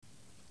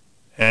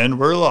And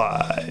we're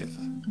live.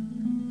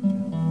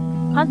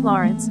 Hunt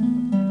Lawrence.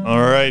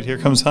 All right, here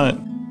comes Hunt.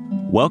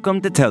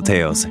 Welcome to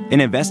Telltales, an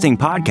investing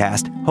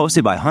podcast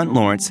hosted by Hunt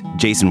Lawrence,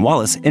 Jason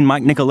Wallace, and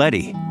Mike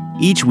Nicoletti.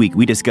 Each week,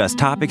 we discuss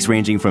topics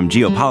ranging from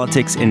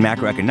geopolitics and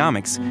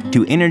macroeconomics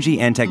to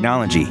energy and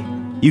technology.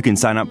 You can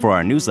sign up for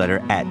our newsletter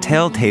at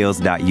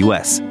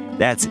telltales.us.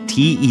 That's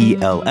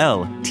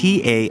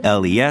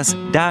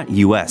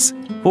telltales.us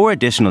for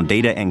additional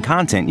data and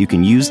content you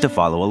can use to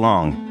follow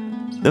along.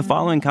 The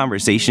following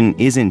conversation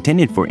is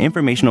intended for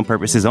informational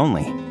purposes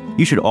only.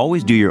 You should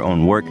always do your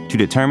own work to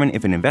determine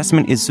if an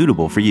investment is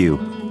suitable for you.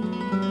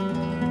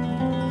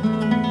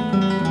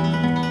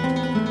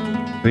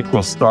 I think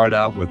we'll start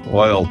out with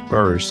oil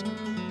first.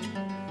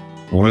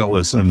 Oil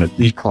is in a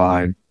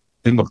decline.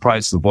 In the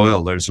price of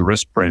oil, there's a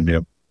risk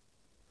premium,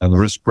 and the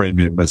risk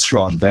premium has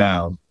gone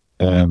down,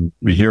 and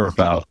we hear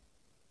about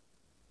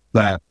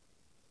that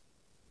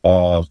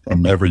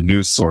from every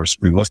news source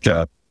we look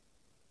at.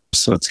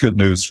 So it's good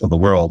news for the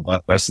world,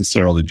 not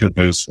necessarily good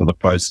news for the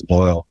price of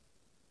oil.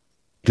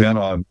 Again,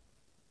 on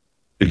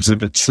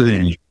Exhibit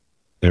C,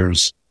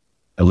 there's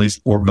at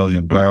least 4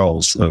 million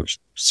barrels of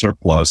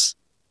surplus,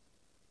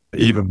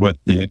 even with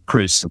the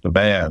increase in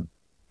demand.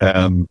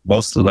 And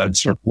most of that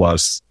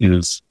surplus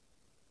is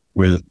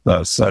with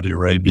Saudi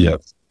Arabia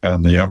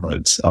and the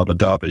Emirates, Abu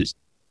Dhabi.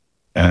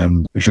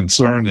 And the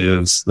concern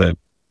is that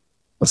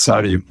a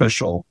Saudi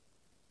official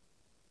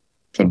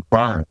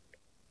confirmed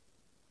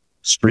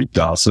street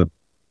gossip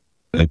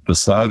that the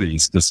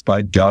Saudis,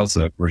 despite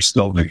Gaza, were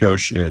still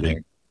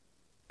negotiating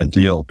a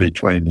deal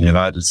between the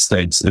United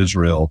States,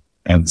 Israel,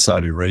 and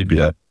Saudi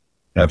Arabia,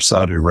 have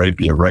Saudi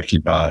Arabia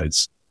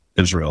recognize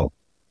Israel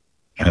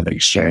and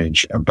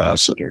exchange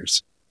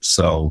ambassadors.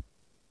 So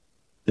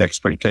the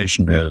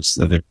expectation is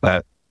that if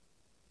that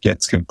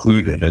gets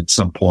concluded at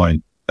some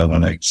point in the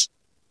next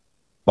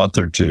month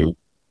or two,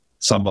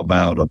 some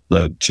amount of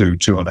the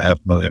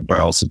 2.5 million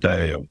barrels a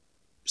day of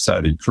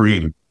Saudi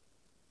crude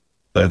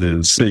that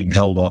is being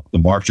held off the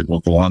market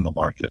will go on the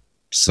market.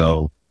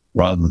 So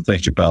rather than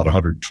think about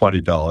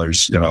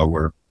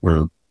 $120,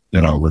 we're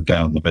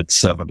down in the mid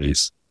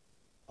 70s.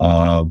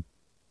 Don't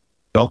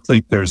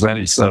think there's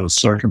any set of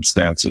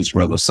circumstances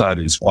where the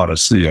Saudis want to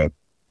see a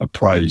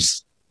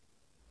price,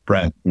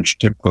 Brent, which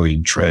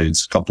typically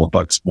trades a couple of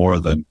bucks more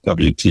than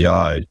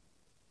WTI.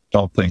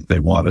 Don't think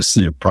they want to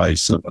see a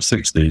price in the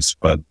 60s,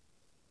 but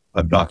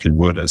I'm knocking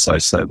wood as I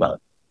say that. In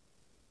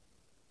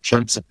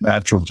terms of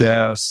natural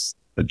gas,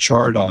 the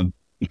chart on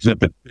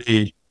Exhibit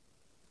B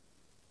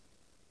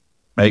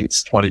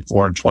makes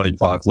 24 and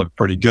 25 look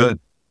pretty good.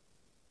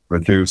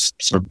 Reduced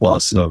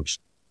surplus of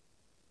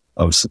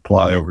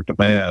supply over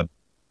demand.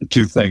 The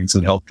two things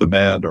that help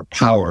demand are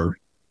power,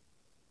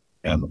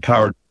 and the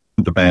power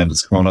demand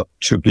has gone up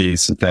 2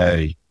 Bs a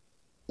day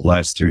the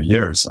last 2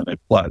 years, and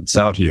it flattens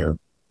out here.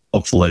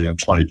 Hopefully in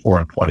 24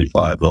 and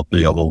 25, there'll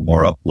be a little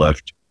more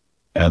uplift.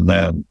 And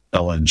then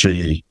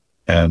LNG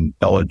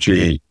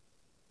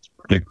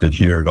predicted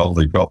here to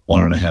only go up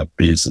 1.5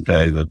 Bs a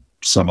day, that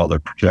some other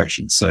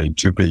projections say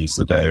 2 Bs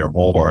a day or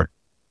more.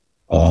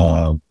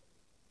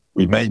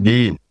 We may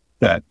need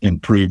that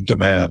improved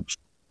demand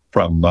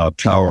from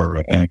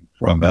power and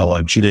from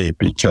LNG,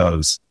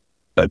 because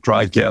that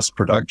dry gas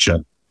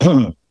production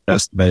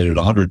estimated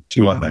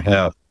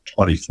 102.5,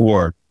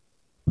 24,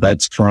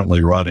 that's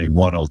currently running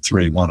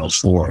 103,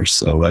 104.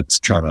 So that's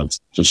kind of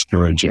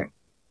discouraging.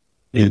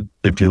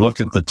 If you look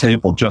at the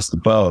table just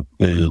above,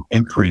 the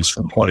increase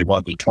from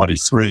 21 to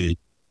 23,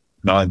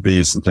 9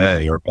 Bs a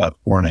day, or about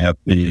 4.5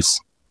 Bs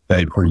a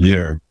day per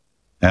year.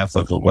 Half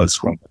of it was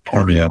from the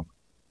Permian,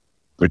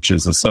 which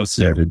is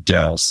associated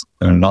gas.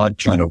 In an odd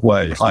kind of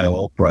way, high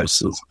oil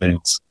prices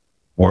means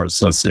more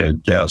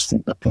associated gas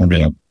from the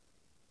Permian.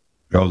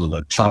 Go to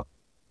the top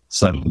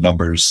set of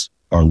numbers.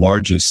 Our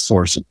largest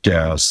source of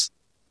gas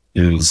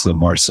is the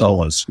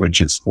Marcellus,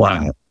 which is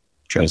flat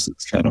because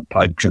it's kind of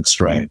pipe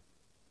constrained.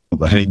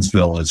 The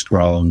Haynesville has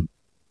grown,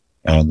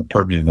 and the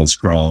Permian has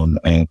grown,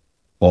 and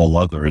all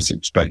other is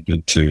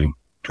expected to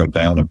go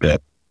down a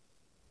bit.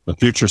 The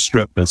future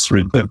strip is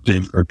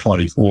 $3.50 for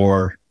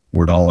 24,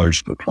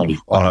 $4 for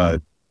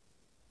 25.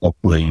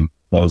 Hopefully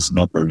those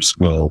numbers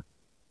will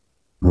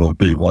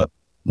be what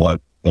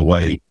the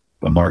way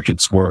the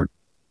markets work.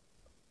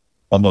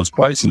 On those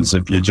prices,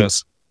 if you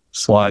just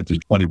slide to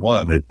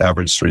 21, it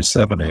averaged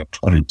 $3.70 at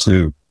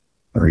 22.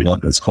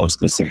 It's close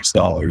to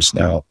 $6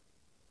 now.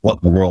 What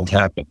in the world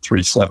happened?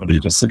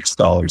 $3.70 to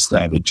 $6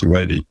 down to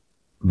 $2.80. It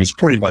was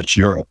pretty much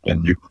Europe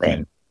and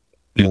Ukraine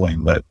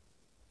feeling that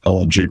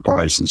LNG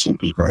prices would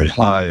be very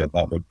high, and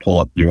that would pull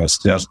up U.S.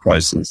 gas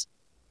prices.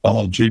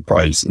 LNG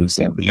prices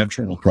and the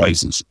internal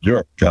prices in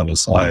Europe got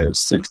as high as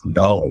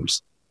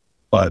 $60.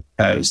 But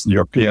as the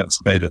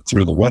Europeans made it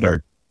through the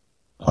winter,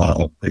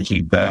 they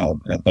came down,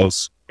 and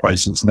those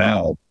prices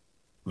now,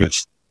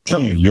 which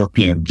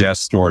European gas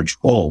storage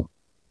full,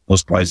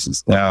 those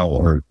prices now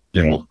are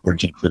 $14,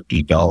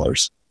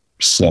 $15.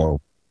 So,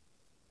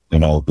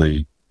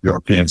 the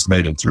Europeans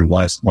made it through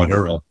last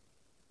winter.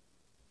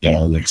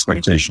 The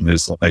expectation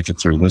is they'll make it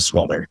through this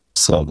winter.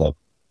 So the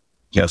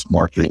gas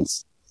market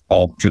is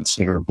fall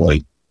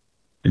considerably.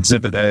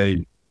 Exhibit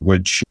A,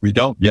 which we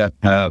don't yet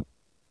have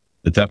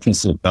the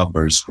deficit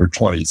numbers for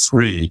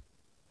 23,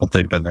 but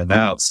they've been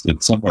announced.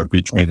 It's somewhere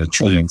between $1.7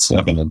 trillion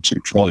and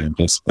 $2 trillion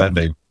to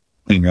spending,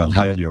 depending on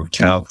how you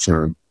account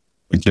for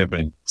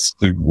forgiving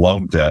student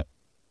loan debt.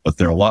 But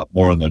there are a lot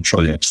more than $1.4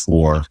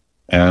 trillion.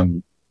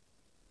 And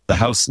the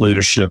House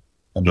leadership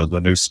under the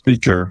new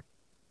speaker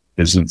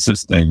is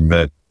insisting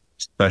that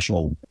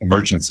special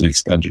emergency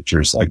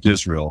expenditures like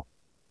Israel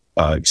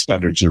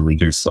expenditure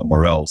reduced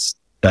somewhere else.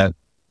 That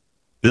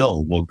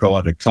bill will go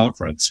into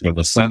conference with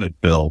a Senate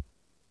bill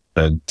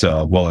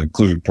that will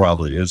include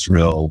probably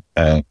Israel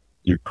and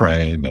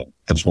Ukraine,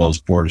 as well as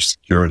border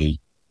security.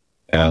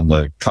 And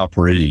the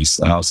conferees,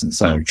 the House and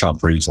Senate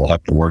conferees, will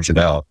have to work it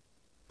out.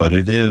 But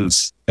it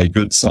is a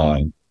good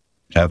sign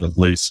to have at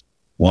least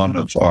one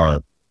of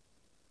our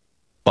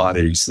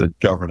bodies that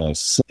govern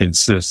us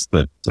insist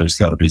that there's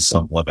got to be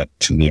some limit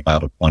to the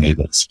amount of money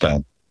that's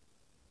spent.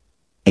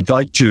 I'd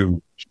like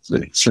to,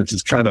 since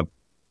it's kind of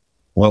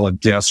oil and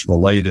gas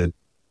related,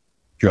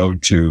 go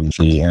to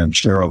the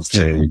Antero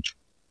page.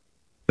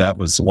 That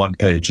was the one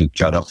page that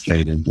got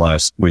updated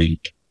last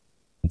week.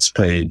 It's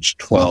page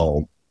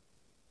 12.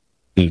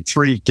 The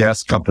three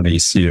gas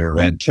companies here,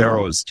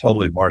 Antero is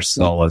totally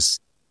Marcellus,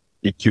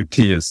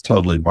 EQT is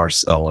totally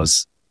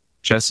Marcellus,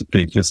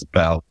 Chesapeake is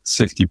about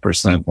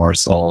 60%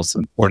 Marcellus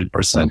and 40%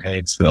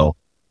 Haynesville,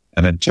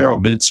 and Antero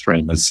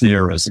Midstream is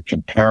here as a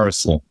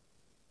comparison.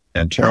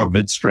 Antero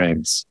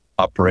Midstream's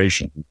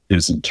operation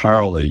is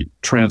entirely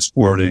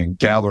transporting,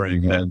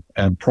 gathering,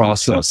 and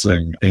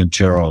processing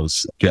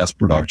Antero's gas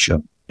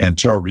production.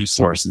 Antero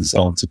Resources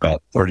owns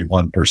about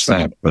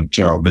 31% of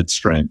Antero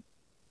Midstream.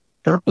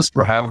 The purpose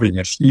for having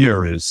it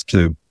here is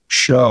to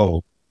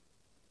show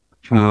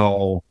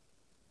how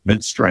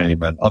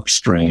midstream and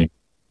upstream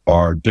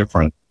are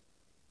different.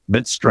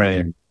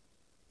 Midstream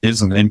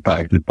isn't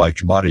impacted by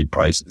commodity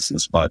prices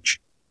as much.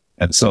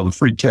 And so the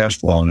free cash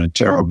flow in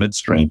Antero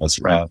Midstream is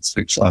around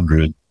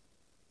 $600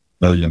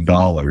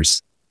 million.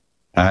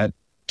 At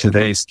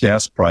today's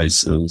gas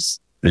prices,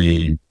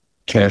 the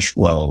cash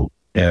flow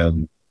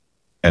in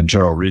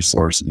Antero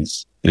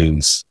Resources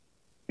is,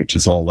 which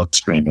is all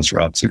upstream, is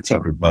around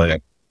 $600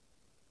 million.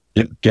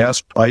 If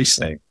gas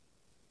pricing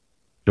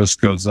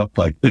just goes up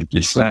like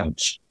 50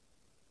 cents,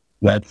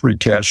 that free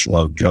cash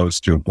flow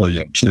goes to $1.2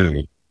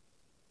 billion.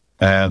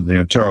 And the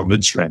Antero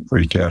Midstream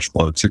free cash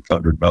flow at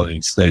 $600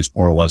 million stays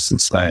more or less the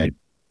same.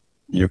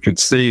 You can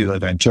see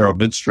that Antero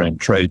Midstream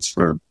trades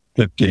for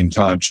 15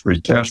 times free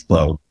cash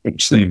flow,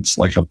 which seems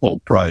like a full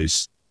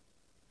price,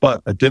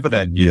 but a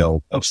dividend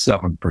yield of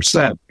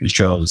 7%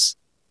 because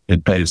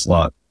it pays a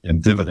lot in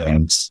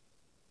dividends.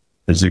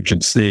 As you can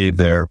see,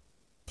 their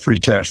free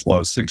cash flow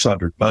is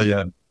 $600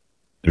 million.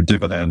 Their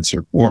dividends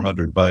are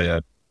 $400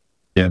 million.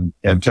 In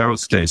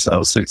Antero's case, out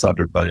of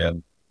 $600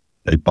 million,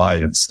 they buy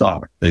in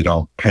stock. They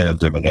don't pay a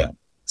dividend.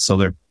 So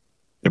they're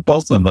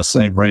both in the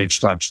same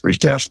range times free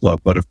cash flow.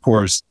 But of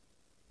course,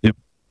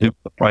 if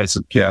the price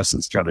of gas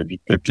is going to be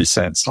 50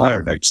 cents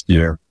higher next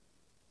year,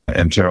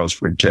 Antero's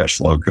free cash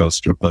flow goes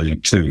to $1.2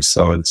 billion.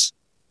 So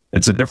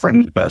it's a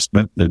different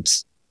investment.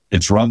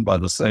 It's run by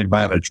the same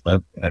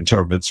management.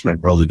 Antero Midstream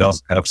really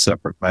doesn't have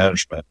separate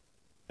management.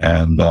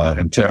 And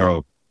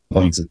Antero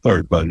owns a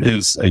third, but it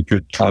is a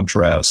good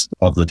contrast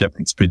of the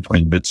difference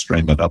between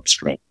midstream and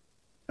upstream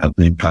and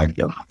the impact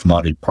of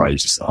commodity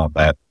price on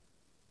that.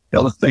 The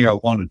other thing I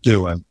want to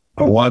do, and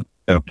I want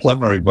in a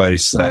preliminary way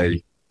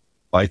say,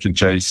 Mike and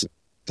Jason,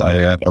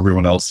 Diane,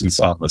 everyone else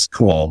who's on this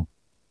call,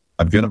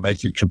 I'm going to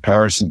make a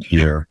comparison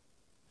here,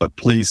 but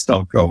please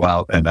don't go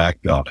out and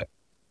act on it.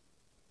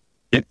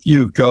 If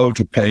you go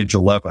to page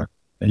 11,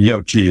 and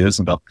EOG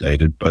isn't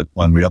updated, but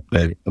when we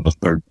update it for the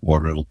third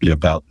quarter, it'll be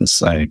about the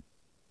same.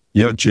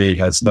 EOG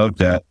has no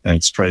debt and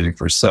it's trading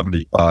for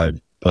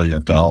 $75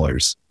 billion.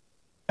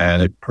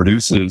 And it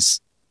produces,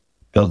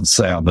 doesn't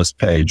say on this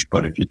page,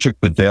 but if you took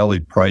the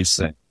daily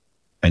pricing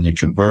and you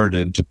convert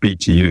it into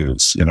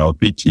BTUs,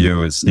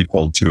 BTU is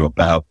equal to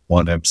about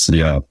 1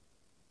 MCF.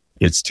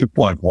 It's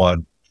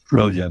 2.1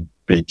 trillion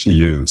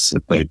BTUs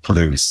that they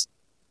produce.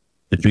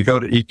 If you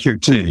go to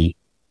EQT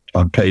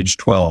on page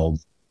 12,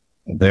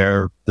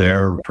 their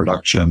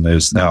production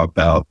is now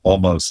about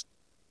almost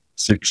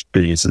 6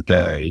 Bs a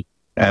day.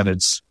 And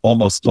it's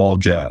almost all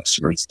gas,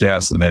 or it's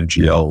gas and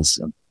NGLs,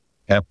 and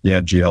half the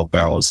NGL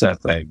barrel is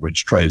ethane,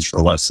 which trades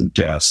for less than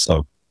gas.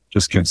 So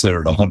just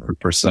consider it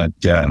 100%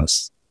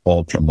 gas,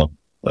 all from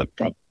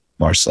from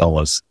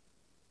Marcellus.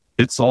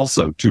 It's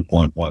also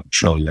 2.1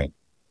 trillion.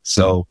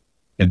 So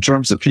in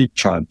terms of heat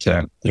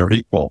content, they're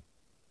equal.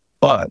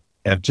 But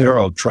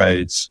Antero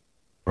trades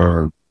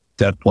for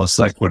debt plus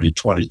equity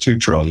 22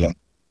 billion,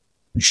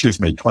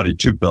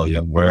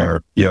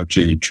 where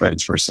EOG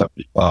trades for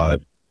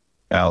 75.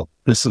 Now,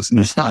 this is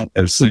not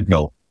a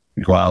signal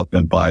to go out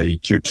and buy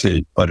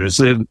EQT, but it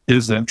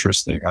is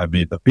interesting. I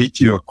mean, the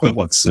BTU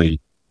equivalency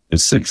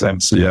is 6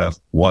 MCF,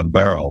 1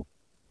 barrel.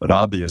 But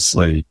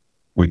obviously,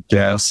 with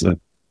gas at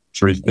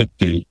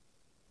 $3.50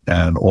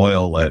 and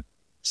oil at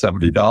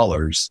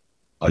 $70,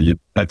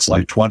 that's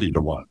like 20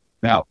 to 1.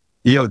 Now,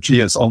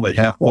 EOG is only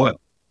half oil,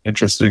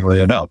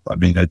 interestingly enough. I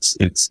mean, it's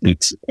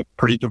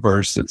pretty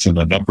diverse. It's in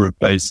a number of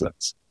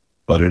basins,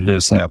 but it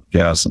is half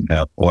gas and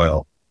half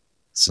oil.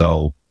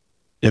 So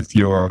if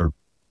you're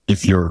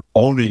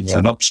owning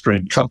an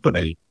upstream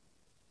company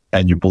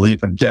and you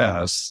believe in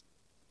gas,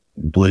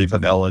 and believe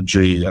in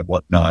LNG and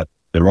whatnot,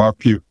 there are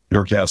pure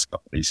gas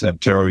companies,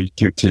 Antero,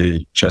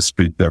 EQT,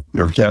 Chesapeake, they're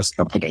pure gas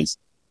companies.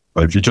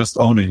 But if you're just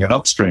owning an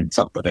upstream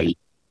company,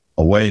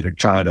 a way to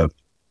kind of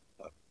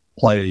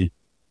play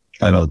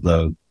kind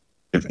of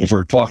if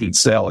we're talking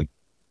sailing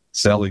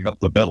up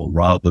the middle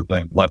rather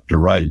than left or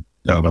right,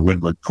 on a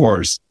windward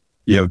course,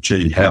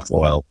 EOG half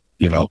oil,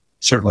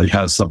 certainly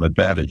has some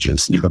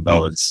advantages, even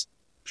though it's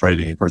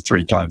trading for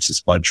 3 times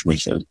as much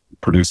with it,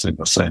 producing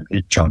the same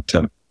heat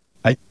content.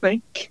 I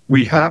think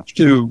we have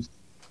to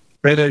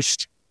finish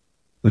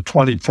the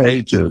 20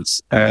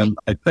 pages. And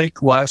I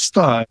think last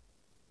time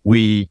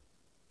we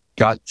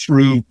got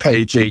through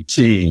page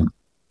 18.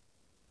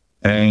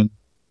 And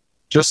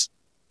just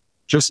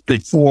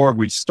before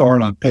we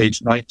start on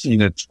page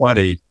 19 and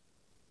 20,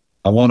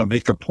 I want to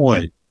make a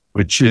point,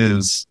 which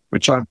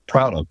I'm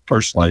proud of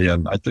personally,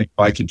 and I think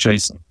Mike and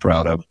Jason are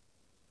proud of.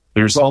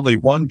 There's only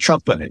one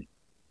company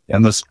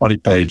in this 20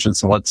 pages,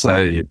 so let's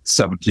say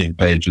 17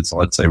 pages, so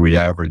let's say we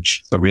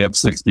average, so we have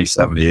 60,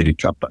 70, 80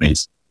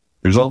 companies.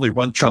 There's only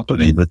one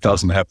company that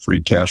doesn't have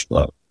free cash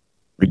flow.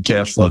 Free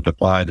cash flow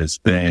defined as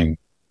being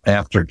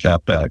after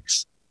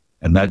CapEx,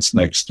 and that's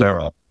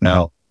NextEra.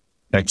 Now,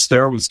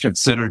 NextEra was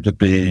considered to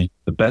be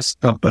the best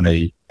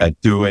company at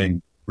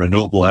doing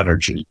renewable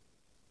energy,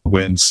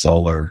 wind,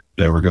 solar.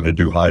 They were going to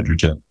do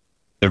hydrogen.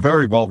 They're a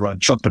very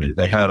well-run company.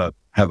 They have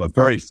a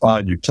very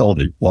fine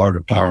utility,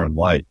 Florida Power and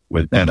Light,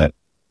 within it.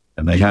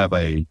 And they have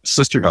a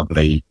sister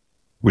company,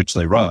 which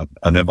they run,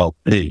 an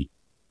MLP.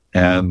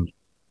 And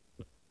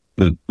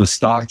the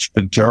stock's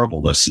been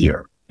terrible this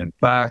year. In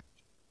fact,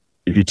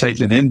 if you take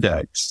an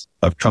index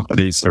of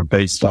companies that are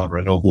based on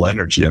renewable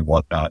energy and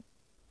whatnot,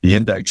 the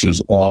index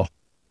is off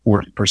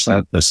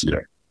 40% this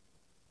year.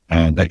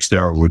 And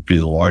NextEra would be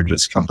the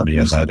largest company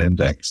in that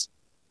index.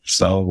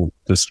 So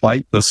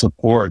despite the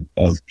support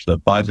of the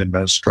Biden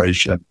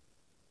administration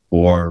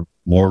for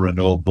more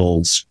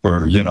renewables,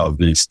 for,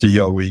 these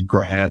DOE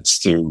grants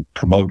to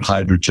promote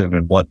hydrogen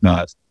and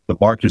whatnot, the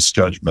market's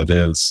judgment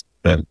is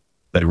that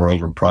they were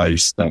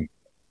overpriced and,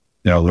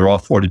 they're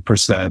off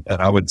 40%.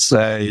 And I would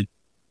say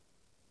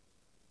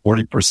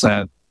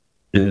 40%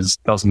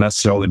 doesn't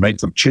necessarily make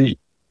them cheap,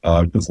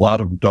 because a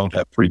lot of them don't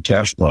have free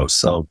cash flow.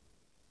 So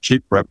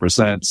cheap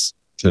represents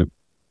to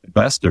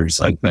investors,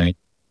 I think,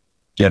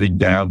 getting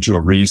down to a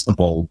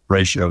reasonable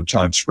ratio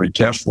times free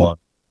cash flow.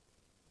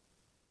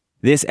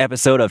 This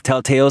episode of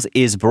Telltales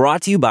is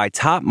brought to you by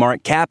Top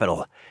Mark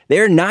Capital.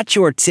 They're not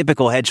your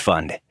typical hedge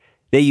fund.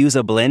 They use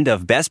a blend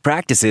of best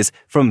practices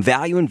from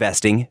value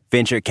investing,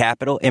 venture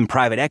capital, and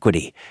private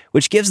equity,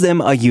 which gives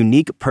them a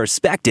unique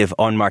perspective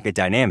on market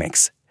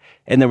dynamics.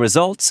 And the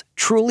results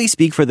truly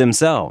speak for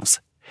themselves.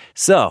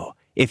 So,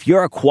 if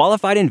you're a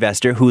qualified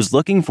investor who's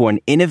looking for an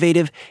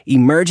innovative,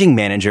 emerging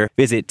manager,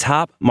 visit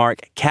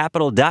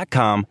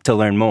topmarkcapital.com to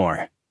learn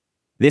more.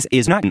 This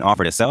is not an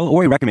offer to sell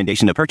or a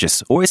recommendation to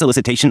purchase or a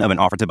solicitation of an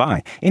offer to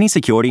buy any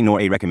security nor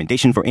a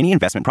recommendation for any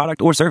investment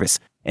product or service.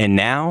 And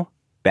now,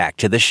 back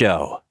to the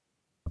show.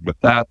 With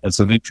that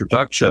as an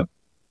introduction,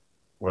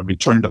 when we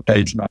turn to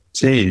page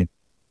 19,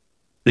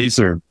 these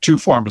are 2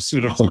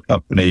 pharmaceutical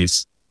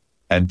companies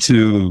and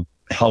 2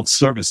 health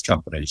service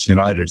companies,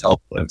 United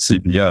Health and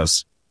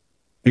CVS.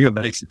 I'm going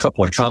to make a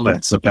couple of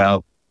comments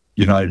about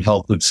United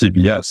Health and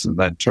CVS and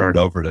then turn it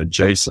over to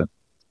Jason,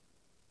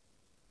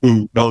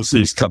 who knows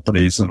these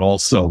companies and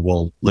also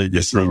will lead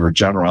you through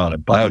Regeneron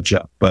and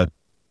Biogen. But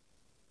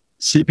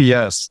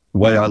CVS, the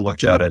way I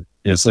look at it,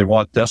 is they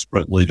want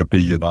desperately to be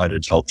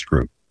United Health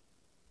Group.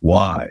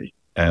 Why?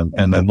 And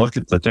then look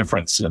at the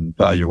difference in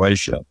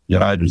valuation.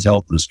 United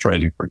Health is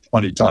trading for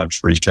 20 times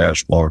free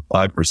cash flow or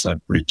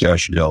 5% free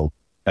cash yield,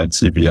 and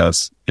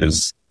CVS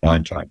is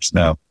 9 times.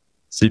 Now,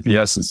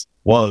 CVS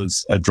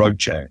was a drug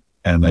chain,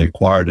 and they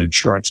acquired an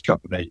insurance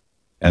company,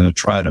 and they're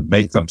trying to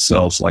make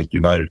themselves like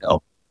United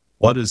Health.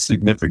 What is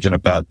significant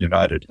about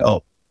United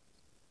Health?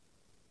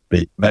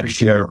 The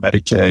Medicare,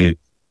 Medicaid,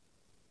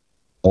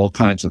 all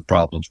kinds of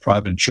problems,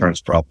 private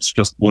insurance problems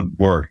just wouldn't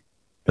work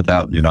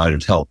without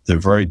United Health. They're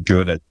very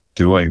good at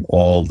doing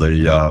all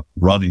the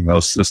running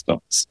those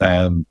systems.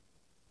 And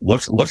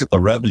look at the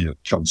revenue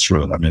that comes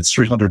through it. I mean, it's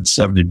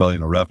 $370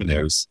 million of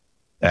revenues,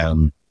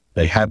 and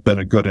they have been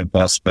a good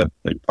investment.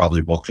 They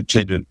probably will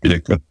continue to be a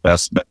good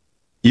investment.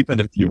 Even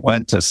if you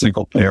went to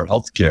single payer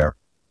healthcare,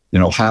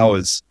 how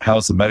is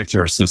the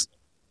Medicare system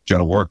going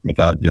to work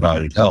without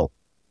United Health?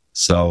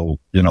 So,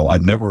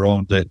 I've never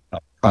owned it. I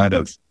kind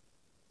of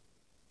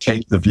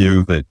take the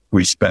view that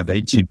we spend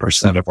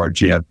 18% of our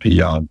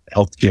GNP on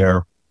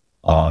healthcare.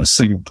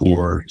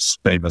 Singapore's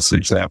famous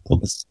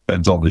example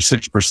spends only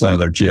 6% of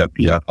their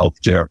GNP on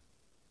healthcare.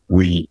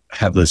 We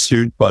have this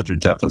huge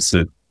budget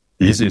deficit.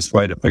 The easiest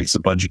way to fix a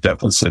budget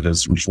deficit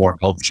is reform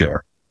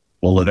healthcare.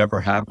 Will it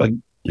ever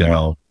happen?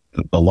 The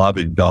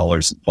lobbying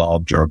dollars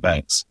involved are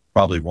banks.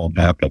 probably won't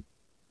happen.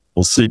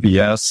 Will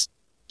CVS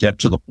get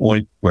to the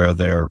point where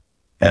they're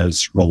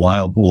as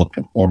reliable a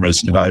performer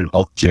as United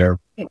Healthcare?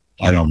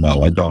 I don't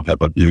know. I don't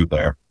have a view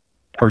there.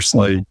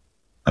 Personally,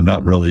 I'm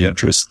not really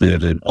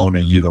interested in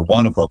owning either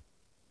one of them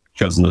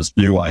because of this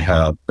view I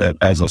have that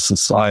as a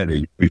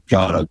society, we've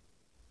got to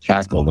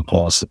tackle the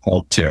cost of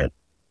healthcare.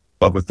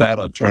 But with that,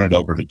 I'll turn it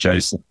over to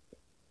Jason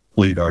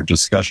to lead our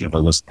discussion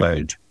of this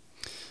page.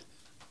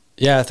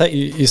 Yeah, I thought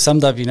you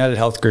summed up United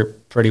Health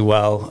Group pretty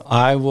well.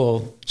 I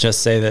will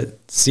just say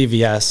that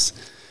CVS,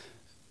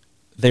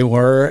 they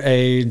were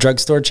a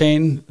drugstore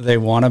chain. They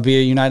want to be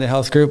a United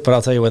Health Group, but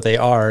I'll tell you what they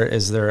are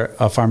is they're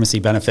a pharmacy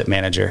benefit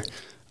manager.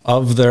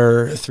 Of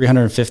their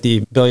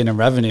 $350 billion in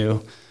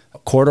revenue, a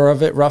quarter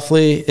of it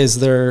roughly is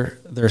their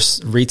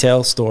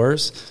retail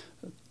stores.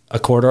 A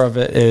quarter of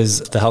it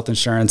is the health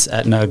insurance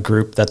Aetna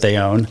group that they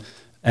own.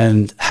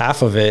 And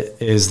half of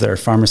it is their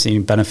pharmacy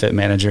benefit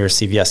manager,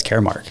 CVS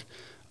Caremark.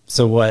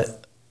 So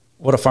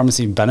what a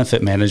pharmacy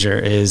benefit manager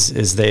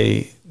is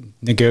they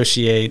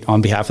negotiate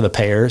on behalf of the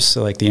payers,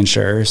 so like the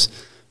insurers,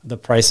 the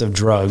price of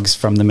drugs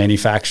from the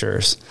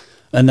manufacturers.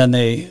 And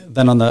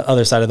then on the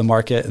other side of the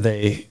market,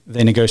 they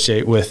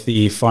negotiate with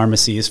the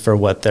pharmacies for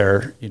what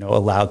they're,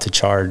 allowed to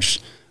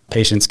charge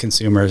patients,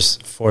 consumers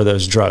for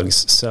those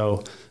drugs.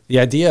 So the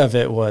idea of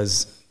it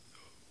was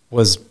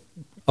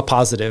a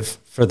positive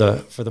for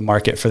the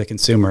market, for the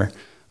consumer,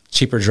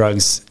 cheaper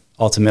drugs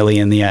ultimately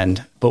in the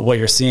end. But what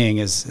you're seeing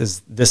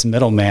is this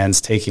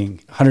middleman's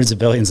taking hundreds of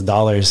billions of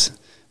dollars,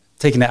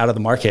 taking it out of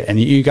the market. And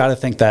you got to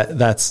think that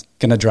that's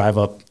going to drive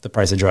up the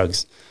price of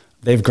drugs.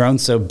 They've grown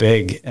so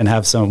big and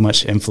have so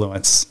much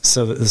influence.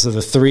 So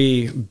the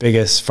three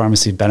biggest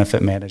pharmacy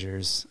benefit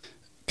managers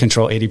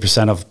control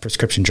 80% of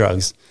prescription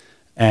drugs.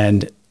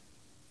 And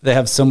they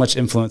have so much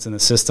influence in the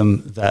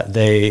system that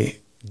they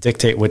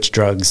dictate which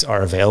drugs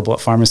are available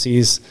at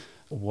pharmacies,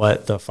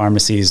 what the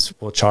pharmacies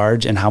will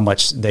charge, and how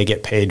much they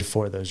get paid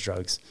for those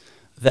drugs.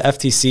 The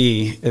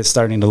FTC is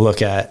starting to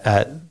look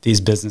at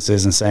these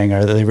businesses and saying,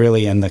 are they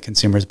really in the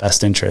consumer's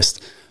best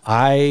interest?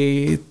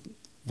 I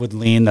would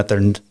lean that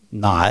they're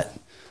not.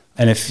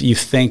 And if you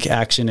think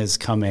action is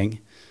coming,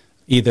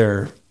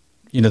 either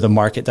the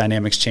market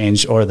dynamics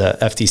change or the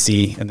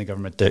FTC and the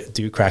government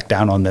do crack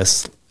down on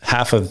this,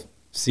 half of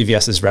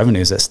CVS's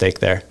revenue is at stake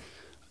there.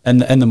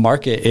 And the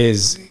market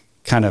is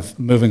kind of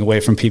moving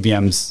away from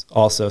PBMs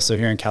also. So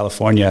here in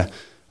California,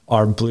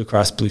 our Blue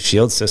Cross Blue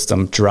Shield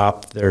system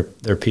dropped their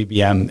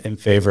PBM in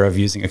favor of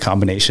using a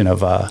combination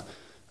of a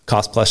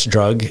cost plus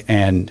drug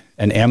and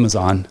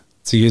Amazon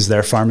to use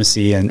their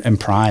pharmacy and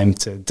Prime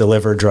to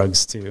deliver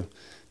drugs to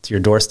your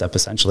doorstep,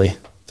 essentially,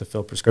 to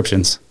fill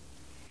prescriptions.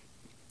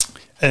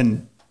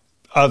 And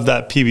of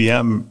that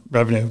PBM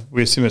revenue,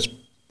 we assume it's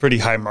pretty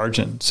high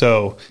margin.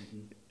 So,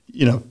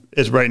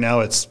 right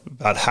now it's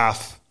about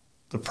half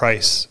the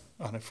price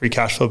on a free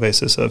cash flow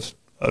basis of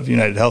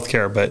United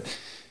Healthcare. But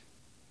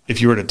if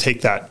you were to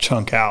take that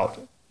chunk out,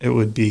 it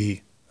would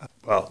be,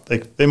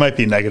 they might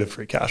be negative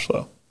free cash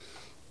flow.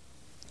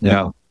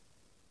 Yeah.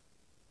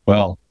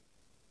 Well,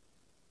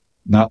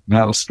 not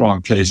a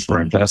strong case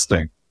for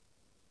investing.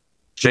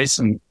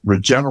 Jason,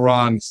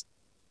 Regeneron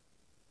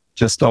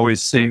just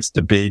always seems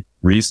to be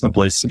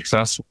reasonably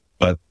successful,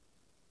 but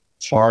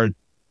it's hard.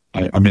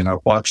 I've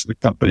watched the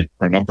company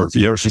for a number of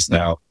years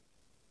now.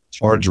 It's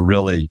hard to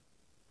really,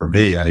 for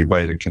me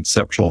anyway, to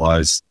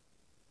conceptualize,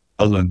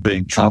 other than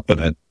being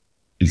competent,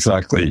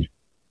 exactly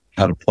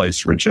how to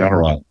place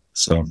Regeneron.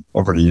 So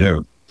over to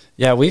you.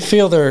 Yeah, we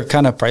feel they're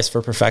kind of priced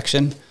for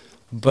perfection.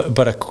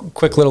 But a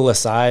quick little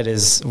aside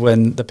is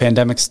when the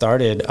pandemic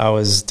started, I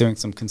was doing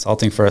some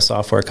consulting for a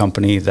software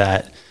company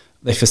that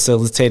they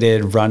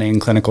facilitated running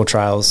clinical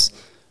trials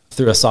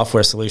through a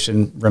software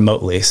solution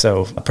remotely.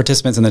 So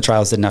participants in the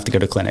trials didn't have to go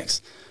to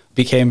clinics.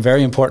 Became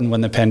very important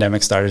when the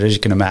pandemic started, as you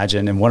can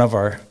imagine. And one of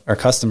our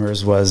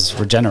customers was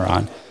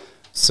Regeneron.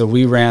 So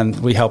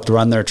we helped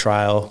run their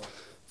trial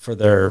for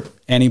their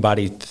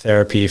antibody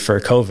therapy for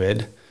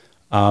COVID.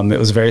 It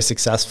was very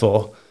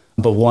successful.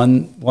 But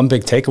one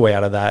big takeaway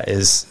out of that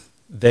is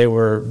they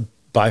were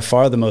by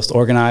far the most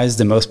organized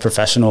and most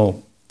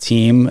professional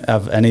team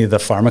of any of the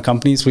pharma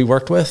companies we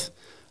worked with.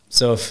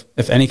 So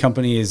if any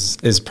company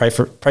is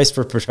priced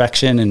for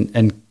perfection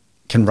and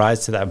can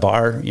rise to that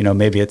bar,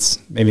 maybe it's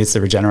the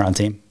Regeneron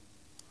team.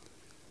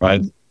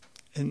 Right.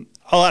 And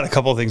I'll add a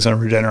couple of things on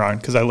Regeneron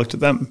because I looked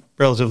at them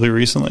relatively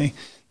recently.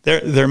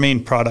 Their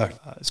main product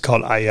is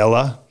called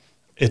Ayella.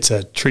 It's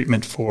a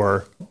treatment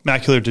for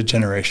macular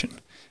degeneration.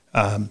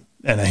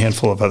 And a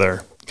handful of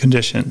other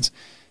conditions.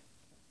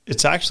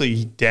 It's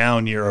actually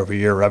down year over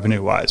year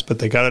revenue-wise, but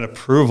they got an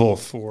approval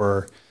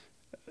for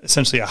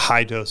essentially a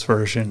high-dose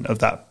version of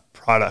that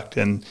product.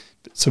 And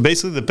so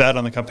basically the bet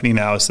on the company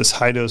now is this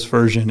high-dose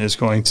version is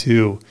going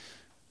to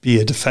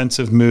be a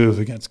defensive move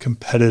against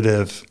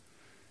competitive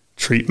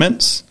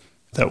treatments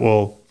that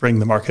will bring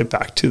the market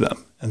back to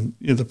them. And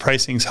the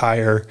pricing's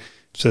higher,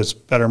 so it's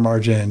better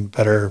margin,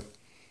 better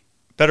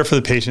for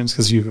the patients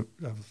because you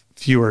have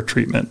fewer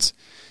treatments.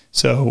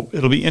 So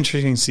it'll be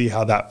interesting to see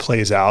how that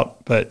plays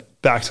out.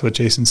 But back to what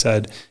Jason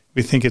said,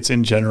 we think it's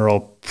in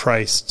general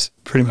priced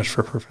pretty much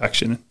for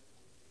perfection.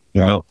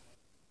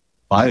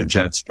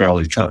 Biogen's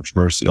fairly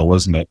controversial,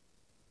 isn't it?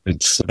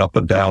 It's up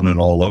and down and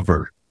all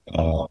over.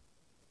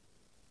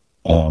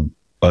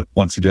 But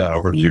once again,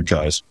 over to you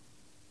guys.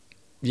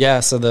 Yeah,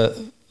 so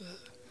the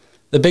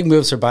big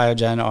moves for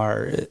Biogen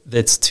are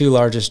its two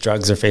largest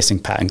drugs are facing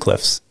patent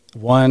cliffs.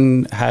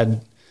 One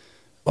had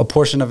a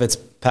portion of its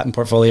patent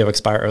portfolio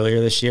expire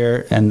earlier this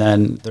year, and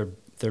then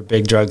their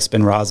big drug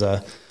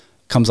Spinraza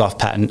comes off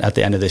patent at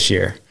the end of this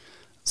year.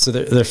 So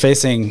they're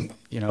facing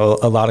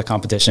a lot of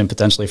competition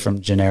potentially from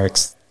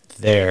generics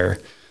there,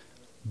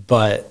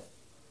 but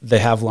they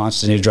have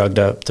launched a new drug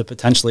to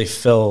potentially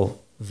fill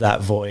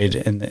that void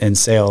in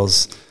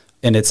sales,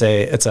 and it's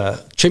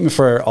a treatment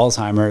for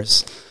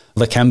Alzheimer's,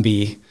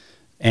 Leqembi,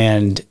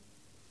 and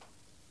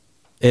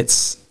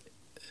it's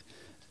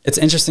an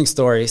interesting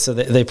story. So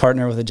they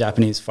partner with a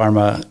Japanese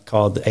pharma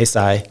called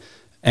Eisai,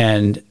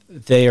 and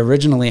they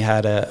originally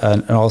had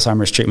an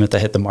Alzheimer's treatment that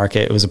hit the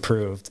market. It was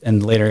approved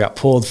and later got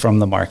pulled from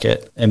the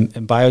market. And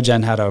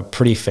Biogen had a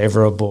pretty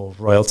favorable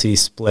royalty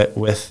split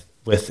with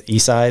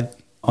Eisai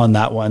on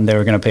that one. They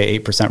were going to pay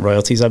 8%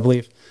 royalties, I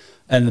believe.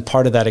 And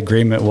part of that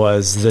agreement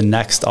was the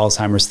next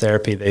Alzheimer's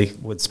therapy, they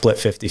would split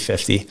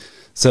 50-50.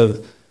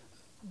 So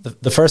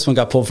the first one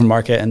got pulled from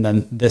market, and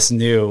then this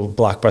new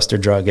blockbuster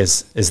drug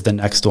is the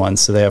next one.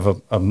 So they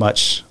have a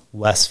much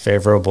less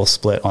favorable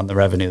split on the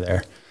revenue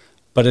there.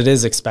 But it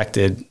is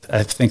expected.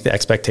 I think the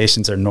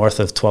expectations are north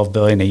of $12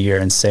 billion a year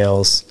in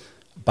sales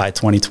by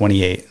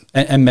 2028.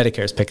 And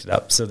Medicare's picked it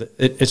up. So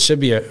it should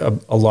be a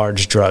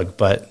large drug,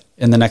 but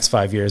in the next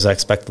 5 years, I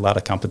expect a lot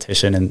of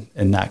competition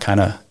in that kind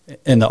of,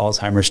 in the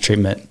Alzheimer's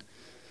treatment,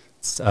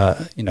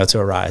 to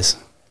arise.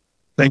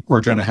 I think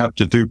we're going to have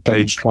to do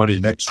page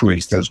 20 next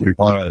week because we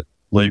want to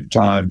leave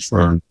time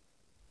for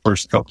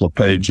first couple of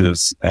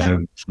pages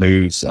and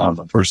news on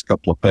the first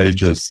couple of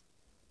pages.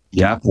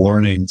 The Apple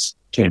earnings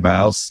came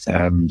out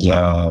and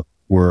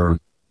were,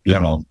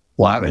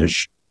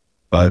 flattish,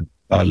 but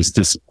not as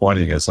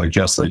disappointing as I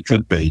guess they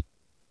could be.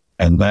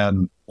 And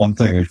then one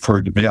thing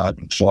occurred to me, I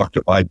haven't talked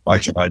about,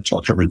 Mike and I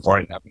talk every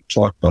morning, I haven't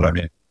talked, but I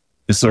mean,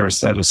 is there a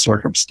set of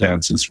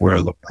circumstances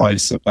where the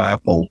price of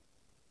Apple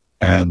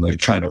and the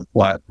kind of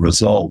flat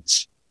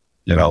results,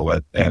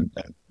 and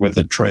with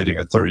it trading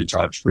at 30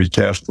 times free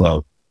cash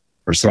flow,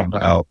 or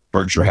somehow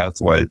Berkshire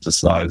Hathaway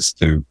decides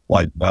to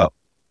lighten up?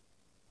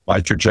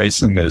 Mike or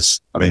Jason, the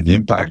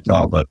impact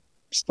on the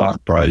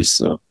stock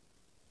price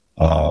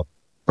of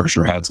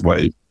Berkshire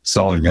Hathaway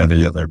selling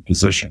any of their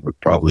position would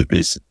probably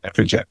be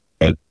significant.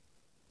 But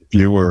if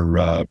you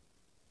were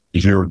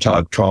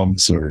Todd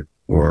Combs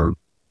or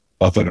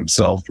Buffett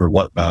himself or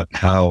whatnot,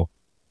 how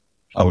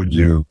would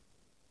you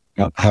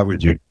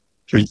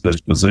treat this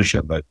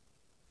position that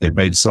they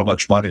made so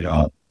much money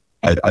on?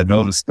 I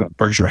noticed that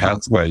Berkshire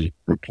Hathaway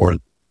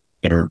report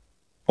their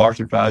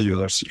market value of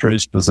their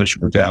securities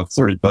position were down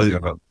 $30 billion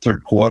in the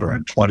third quarter,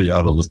 and 20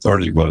 out of the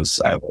 30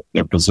 was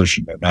their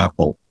position in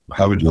Apple.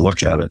 How would you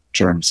look at it in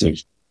terms of,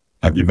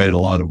 have you made a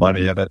lot of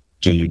money in it?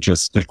 Do you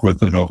just stick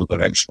with it over the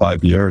next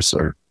 5 years,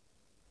 or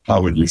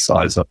how would you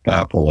size up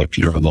Apple if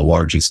you're the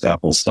largest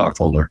Apple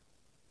stockholder?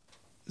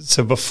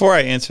 So before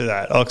I answer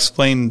that, I'll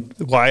explain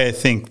why I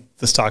think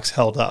the stock's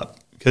held up.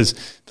 Because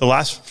the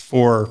last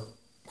 4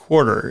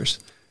 quarters,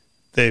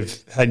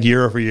 they've had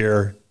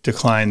year-over-year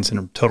declines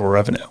in total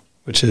revenue,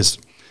 which is,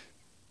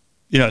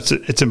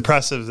 it's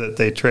impressive that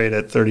they trade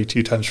at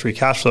 32 times free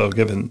cash flow,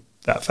 given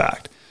that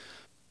fact.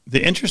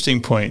 The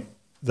interesting point,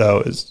 though,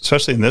 is,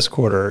 especially in this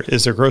quarter,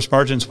 is their gross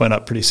margins went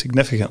up pretty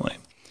significantly.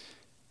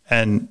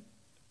 And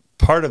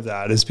part of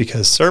that is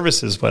because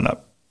services went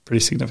up pretty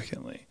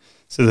significantly.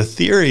 So the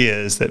theory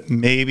is that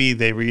maybe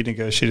they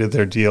renegotiated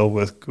their deal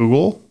with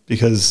Google,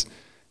 because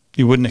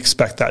you wouldn't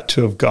expect that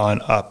to have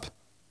gone up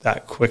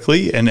that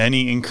quickly. And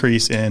any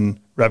increase in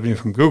revenue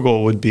from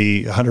Google would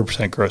be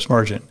 100% gross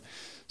margin.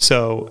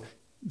 So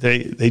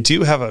they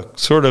do have a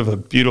sort of a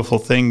beautiful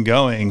thing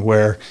going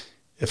where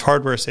if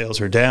hardware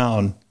sales are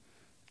down,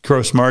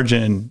 gross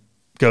margin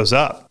goes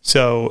up.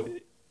 So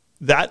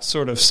that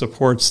sort of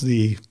supports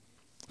the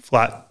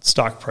flat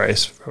stock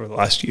price over the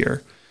last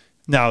year.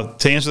 Now,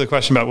 to answer the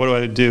question about what do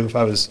I do if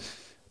I was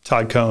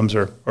Todd Combs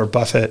or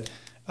Buffett,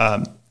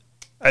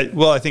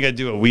 I think I'd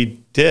do what we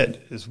did,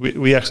 is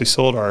we actually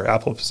sold our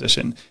Apple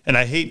position. And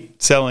I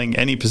hate selling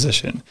any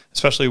position,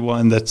 especially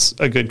one that's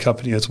a good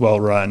company that's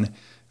well run.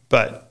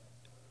 But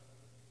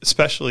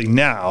especially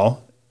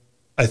now,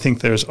 I think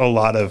there's a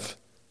lot of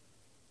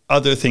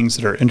other things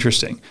that are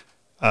interesting.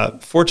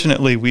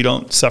 Fortunately, we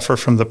don't suffer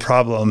from the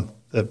problem,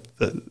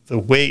 the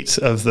weight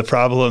of the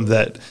problem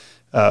that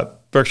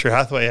Berkshire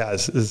Hathaway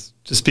has, is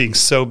just being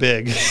so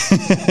big.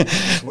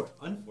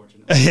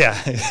 Unfortunately.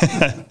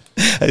 Yeah.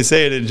 I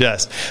say it in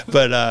jest.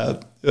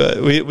 But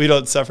we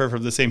don't suffer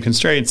from the same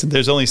constraints. And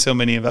there's only so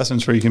many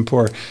investments where you can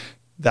pour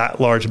that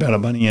large amount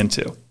of money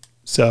into.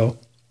 So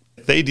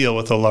they deal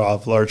with a lot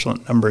of large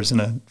numbers in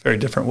a very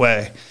different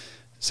way.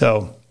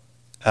 So,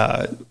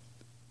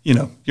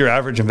 your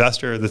average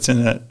investor that's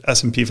in an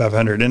S&P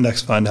 500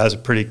 index fund has a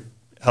pretty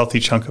healthy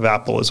chunk of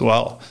Apple as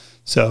well.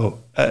 So,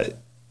 it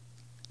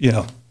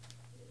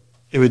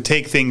would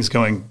take things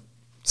going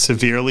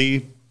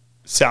severely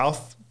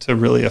south to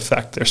really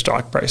affect their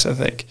stock price, I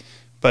think.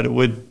 But it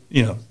would,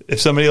 if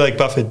somebody like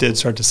Buffett did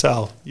start to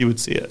sell, you would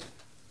see it.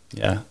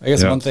 Yeah. I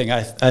guess one thing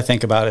I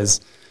think about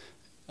is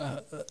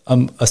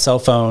a cell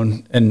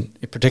phone, and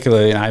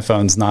particularly an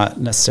iPhone, is not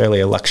necessarily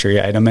a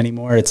luxury item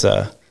anymore. It's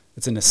a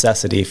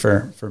necessity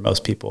for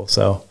most people.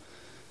 So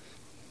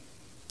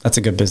that's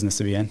a good business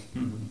to be in.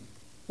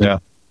 Yeah.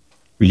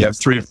 We have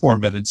 3 or 4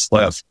 minutes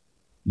left.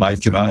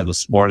 Mike and I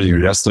this morning or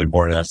yesterday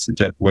morning, I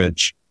forget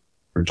which,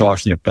 we're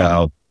talking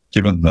about,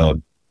 given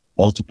the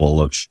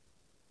multiple of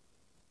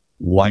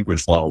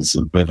language models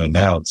that have been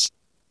announced,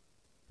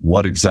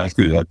 what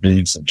exactly that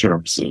means in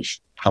terms of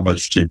how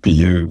much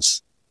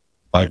GPUs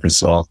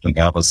Microsoft and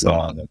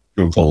Amazon and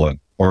Google and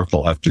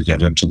Oracle have to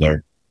get into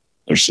their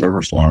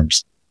server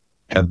farms.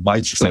 And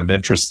Mike said an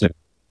interesting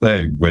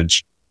thing,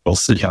 which we'll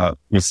see how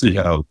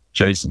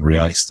Jason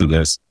reacts to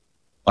this.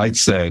 Mike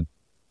said,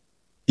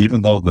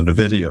 even though the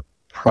NVIDIA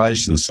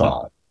price is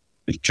high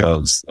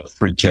because of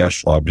free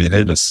cash flow, I mean,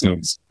 it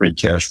assumes free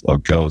cash flow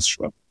goes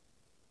from,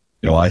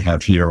 I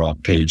have here on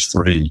page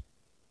 3,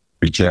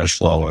 free cash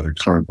flow at a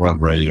current run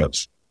rate of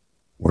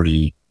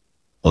 40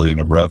 billion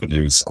of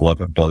revenues,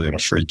 11 billion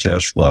of free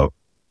cash flow.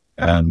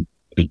 And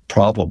it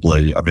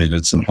probably,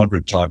 it's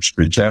 100 times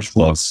free cash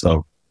flow.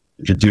 So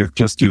if you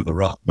just do the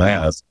rough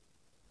math,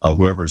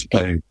 whoever's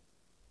paying,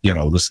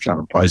 this kind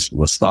of price for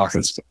the stock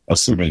is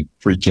assuming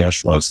free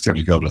cash flow is going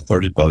to go to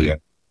 30 billion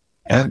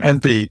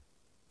and be,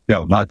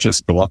 not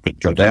just go up and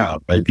go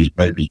down,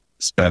 maybe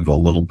spend a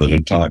little bit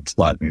of time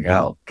flattening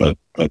out, but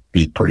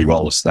be pretty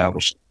well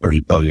established at 30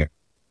 billion.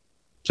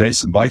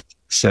 Jason, Mike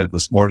said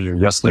this morning or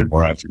yesterday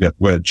morning, I forget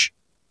which,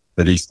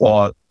 that he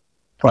thought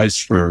price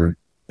for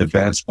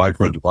advanced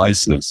micro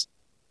devices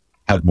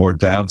had more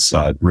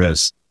downside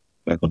risk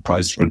than the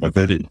price for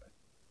NVIDIA.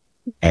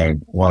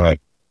 And want to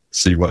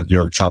see what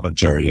your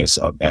commentary is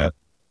on that.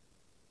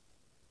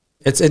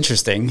 It's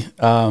interesting.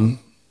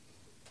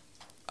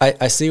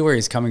 I see where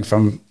he's coming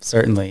from,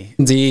 certainly.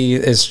 AMD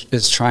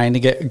is trying to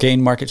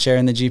gain market share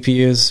in the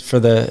GPUs for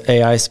the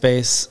AI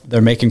space.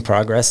 They're making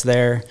progress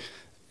there.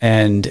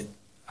 And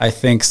I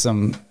think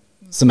some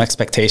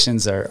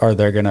expectations are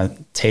they're going to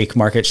take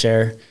market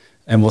share.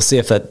 And we'll see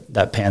if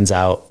that pans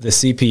out. The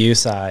CPU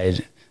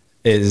side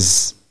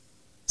is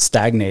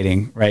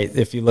stagnating, right?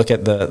 If you look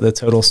at the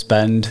total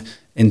spend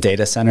in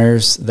data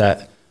centers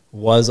that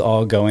was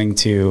all going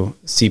to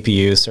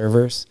CPU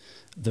servers,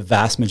 the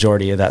vast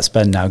majority of that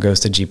spend now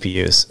goes to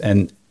GPUs,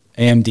 and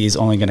AMD is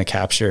only going to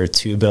capture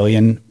 2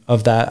 billion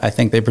of that. I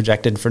think they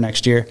projected for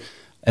next year,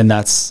 and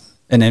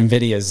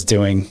NVIDIA is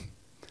doing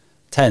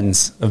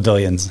tens of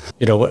billions.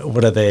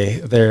 What are they?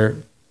 They're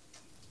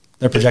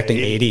projecting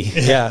 80.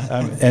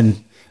 Yeah,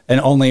 and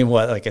only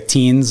like a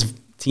teens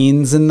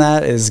in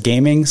that is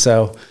gaming.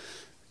 So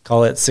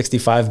call it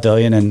 65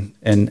 billion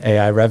in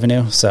AI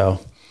revenue. So.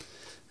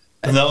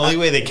 And the only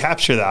way they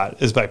capture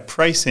that is by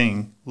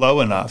pricing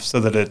low enough so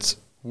that it's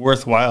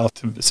worthwhile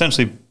to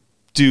essentially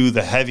do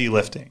the heavy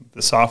lifting,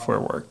 the software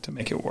work to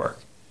make it work.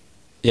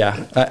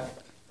 Yeah,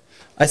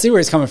 I see where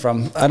he's coming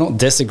from. I don't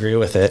disagree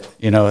with it.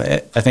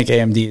 I think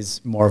AMD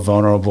is more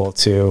vulnerable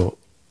to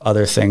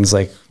other things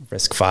like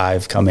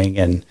RISC-V coming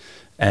and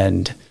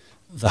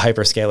the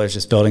hyperscalers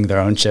just building their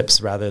own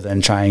chips rather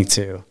than trying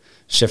to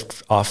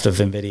shift off of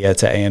NVIDIA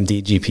to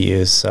AMD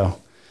GPUs. So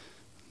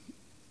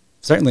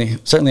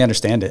certainly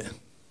understand it.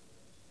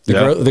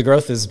 The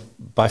growth is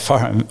by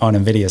far on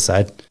NVIDIA's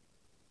side.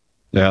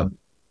 Yeah.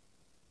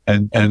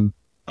 And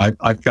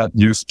I've gotten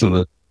used to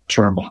the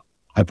term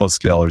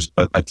hyperscalers,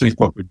 but I think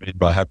what we mean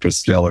by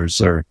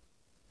hyperscalers are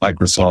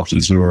Microsoft,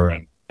 Azure,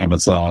 and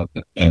Amazon,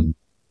 and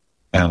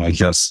I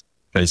guess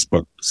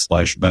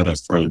Facebook/Meta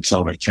for its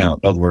own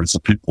account. In other words, the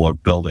people are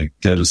building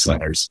data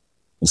centers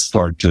will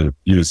start to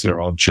use their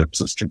own chips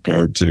as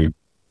compared to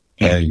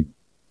paying,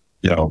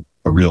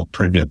 a real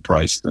premium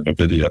price than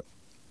NVIDIA.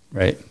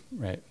 Right.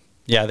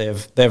 Yeah, they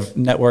have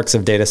networks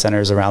of data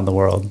centers around the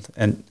world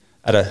and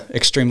at an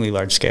extremely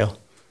large scale.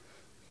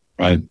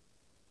 Right.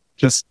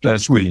 Just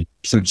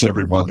since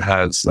everyone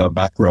has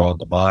macro on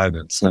the mind,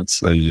 and since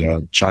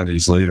the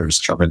Chinese leaders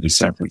come into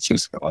San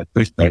Francisco, I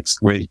think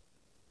next week,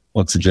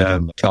 once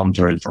again,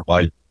 commentary from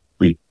Mike,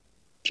 we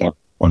talk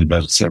 20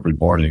 minutes every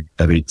morning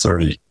at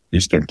 8:30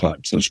 Eastern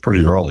time. So it's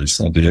pretty early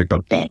San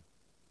Diego time.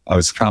 I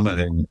was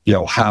commenting,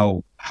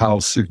 how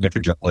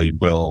significantly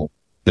will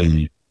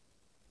the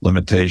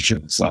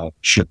limitations on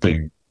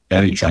shipping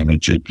any kind of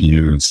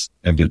GPUs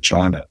into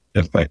China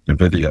affect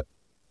NVIDIA?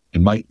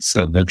 And Mike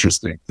said an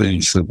interesting thing.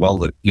 He said, well,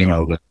 the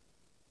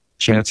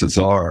chances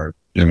are,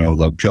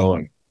 they'll go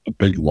in a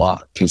big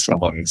lot to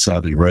someone in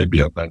Saudi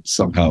Arabia and then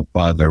somehow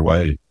find their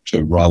way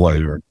to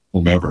Huawei or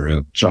whomever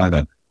in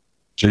China.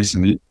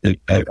 Jason,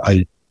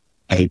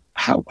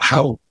 how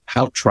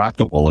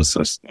trackable is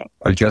this?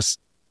 I guess,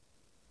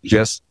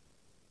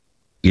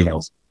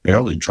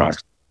 barely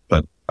tracked,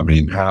 but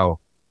how,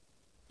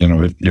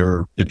 if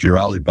you're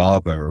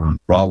Alibaba or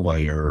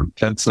Huawei or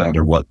Tencent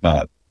or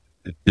whatnot,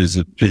 is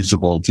it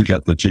feasible to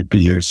get the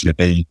GPUs you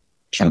need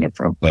kind of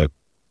from the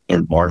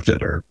third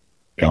market or,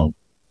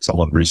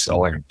 someone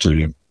reselling them to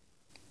you?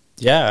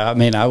 Yeah, I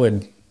mean, I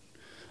would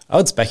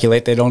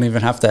speculate they don't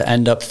even have to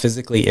end up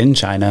physically in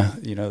China.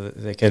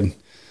 They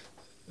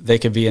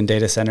could be in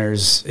data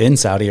centers in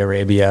Saudi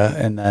Arabia,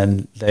 and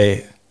then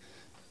they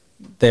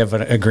have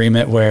an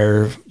agreement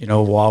where,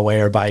 Huawei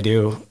or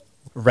Baidu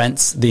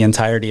rents the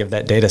entirety of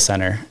that data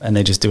center, and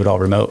they just do it all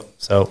remote.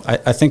 So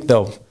I think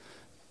they'll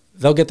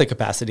get the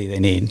capacity they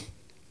need.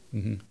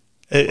 Mm-hmm.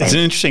 It's an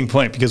interesting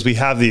point because we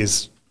have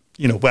these,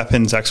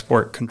 weapons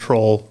export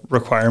control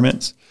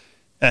requirements,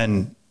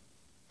 and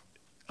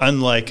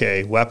unlike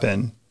a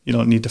weapon, you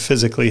don't need to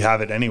physically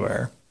have it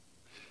anywhere.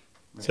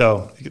 Right.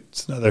 So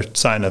it's another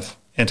sign of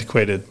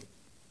antiquated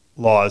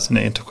laws and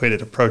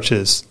antiquated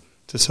approaches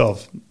to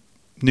solve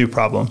new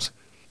problems.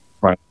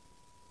 Right.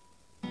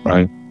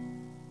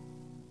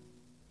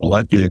 Well,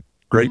 that'd be a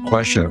great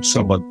question if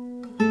someone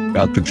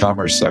got the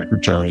Commerce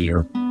Secretary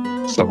or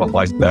someone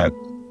like that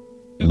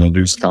in a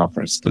news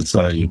conference to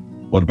say,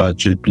 what about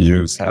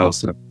GPUs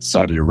housed in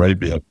Saudi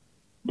Arabia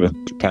with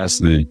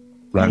capacity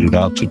rented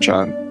out to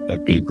China?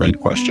 That'd be a great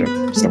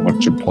question. Someone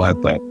should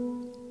plant that.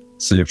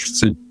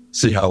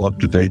 See how up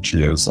to date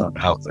she is on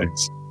how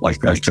things like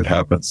that could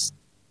happen.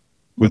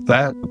 With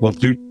that, we'll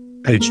do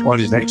page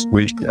 20 next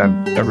week,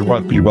 and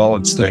everyone be well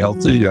and stay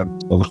healthy,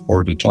 and we'll look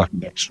forward to talking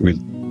next week.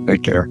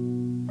 Take care.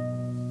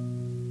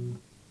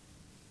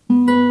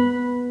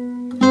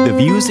 The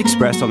views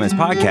expressed on this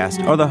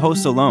podcast are the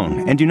host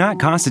alone and do not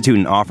constitute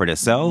an offer to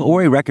sell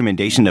or a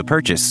recommendation to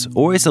purchase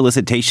or a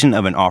solicitation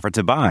of an offer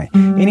to buy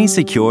any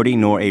security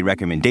nor a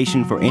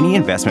recommendation for any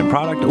investment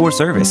product or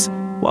service.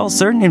 While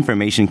certain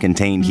information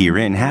contained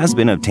herein has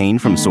been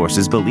obtained from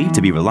sources believed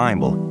to be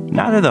reliable,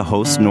 neither the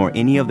hosts nor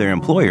any of their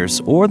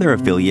employers or their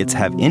affiliates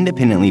have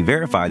independently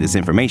verified this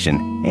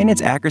information, and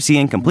its accuracy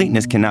and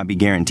completeness cannot be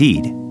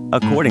guaranteed.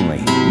 Accordingly,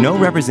 no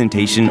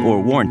representation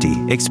or warranty,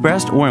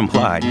 expressed or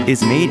implied,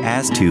 is made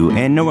as to,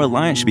 and no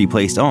reliance should be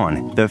placed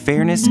on, the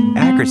fairness,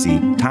 accuracy,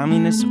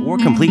 timeliness, or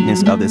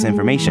completeness of this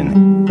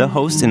information. The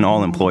hosts and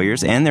all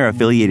employers and their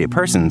affiliated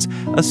persons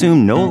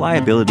assume no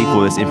liability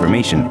for this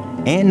information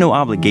and no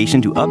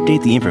obligation to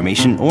update the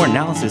information or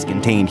analysis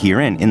contained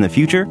herein in the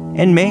future,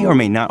 and may or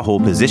may not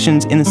hold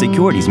positions in the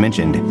securities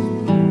mentioned.